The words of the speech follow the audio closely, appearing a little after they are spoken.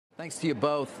Thanks to you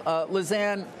both.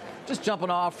 Lizanne, just jumping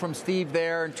off from Steve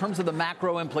there, in terms of the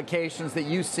macro implications that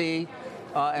you see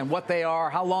and what they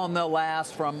are, how long they'll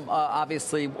last from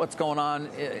obviously what's going on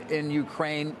in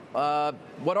Ukraine,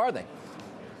 what are they?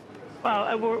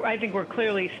 Well, I think we're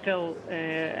clearly still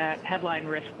at headline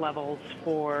risk levels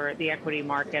for the equity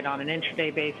market on an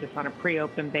intraday basis, on a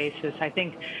pre-open basis. I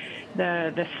think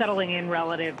the settling in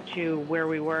relative to where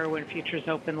we were when futures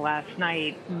opened last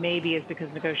night maybe is because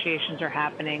negotiations are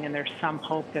happening and there's some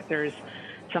hope that there's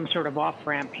some sort of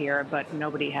off-ramp here, but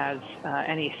nobody has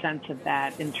any sense of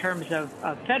that. In terms of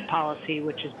Fed policy,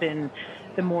 which has been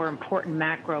the more important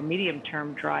macro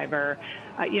medium-term driver,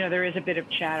 there is a bit of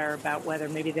chatter about whether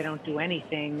maybe they don't do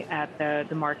anything at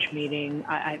the March meeting.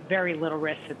 Very little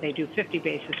risk that they do 50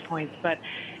 basis points. But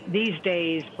these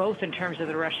days, both in terms of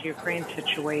the Russia-Ukraine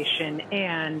situation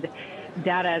and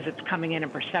data as it's coming in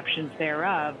and perceptions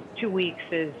thereof, 2 weeks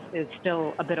is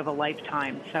still a bit of a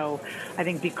lifetime. So I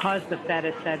think because the Fed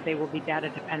has said they will be data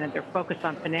dependent, they're focused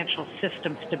on financial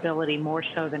system stability more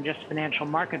so than just financial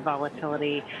market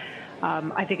volatility.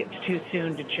 I think it's too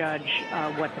soon to judge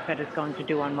what the Fed is going to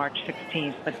do on March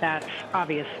 16th, but that's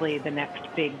obviously the next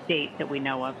big date that we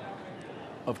know of.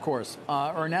 Of course.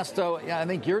 Ernesto, I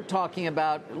think you're talking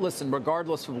about, listen,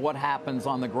 regardless of what happens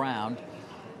on the ground,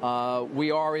 we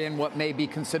are in what may be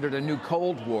considered a new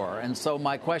Cold War. And so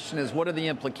my question is, what are the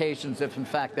implications if, in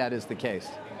fact, that is the case?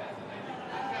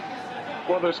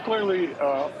 Well, there's clearly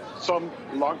some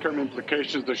long-term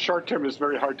implications. The short term is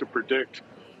very hard to predict.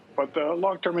 But the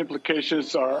long-term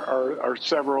implications are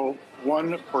several.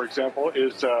 One, for example,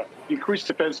 is increased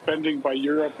defense spending by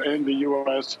Europe and the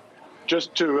U.S.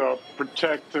 just to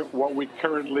protect what we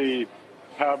currently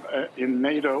have in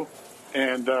NATO.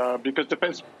 And because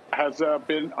defense has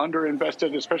been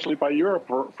underinvested, especially by Europe,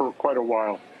 for quite a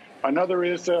while. Another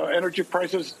is energy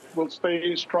prices will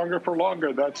stay stronger for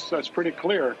longer. That's pretty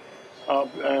clear.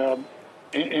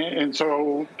 And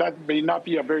so that may not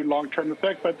be a very long-term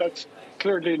effect, but that's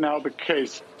clearly now the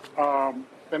case.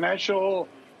 Financial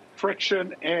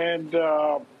friction and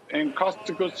cost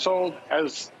of goods sold,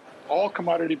 as all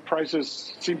commodity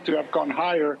prices seem to have gone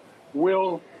higher,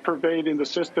 will pervade in the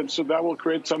system. So that will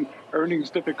create some earnings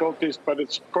difficulties, but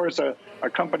it's, of course, a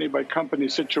company-by-company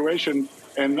situation.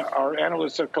 And our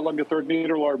analysts at Columbia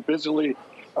Threadneedle are busily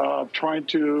trying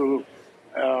to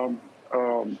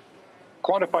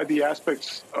quantify the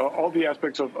aspects, all the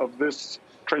aspects of this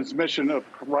transmission of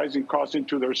rising costs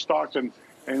into their stocks,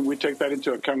 and we take that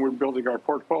into account. We're building our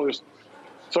portfolios.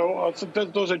 So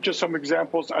those are just some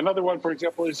examples. Another one, for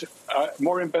example, is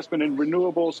more investment in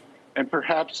renewables and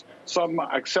perhaps some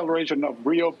acceleration of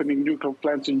reopening nuclear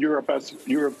plants in Europe as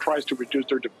Europe tries to reduce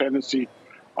their dependency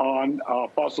on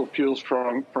fossil fuels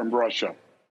from Russia.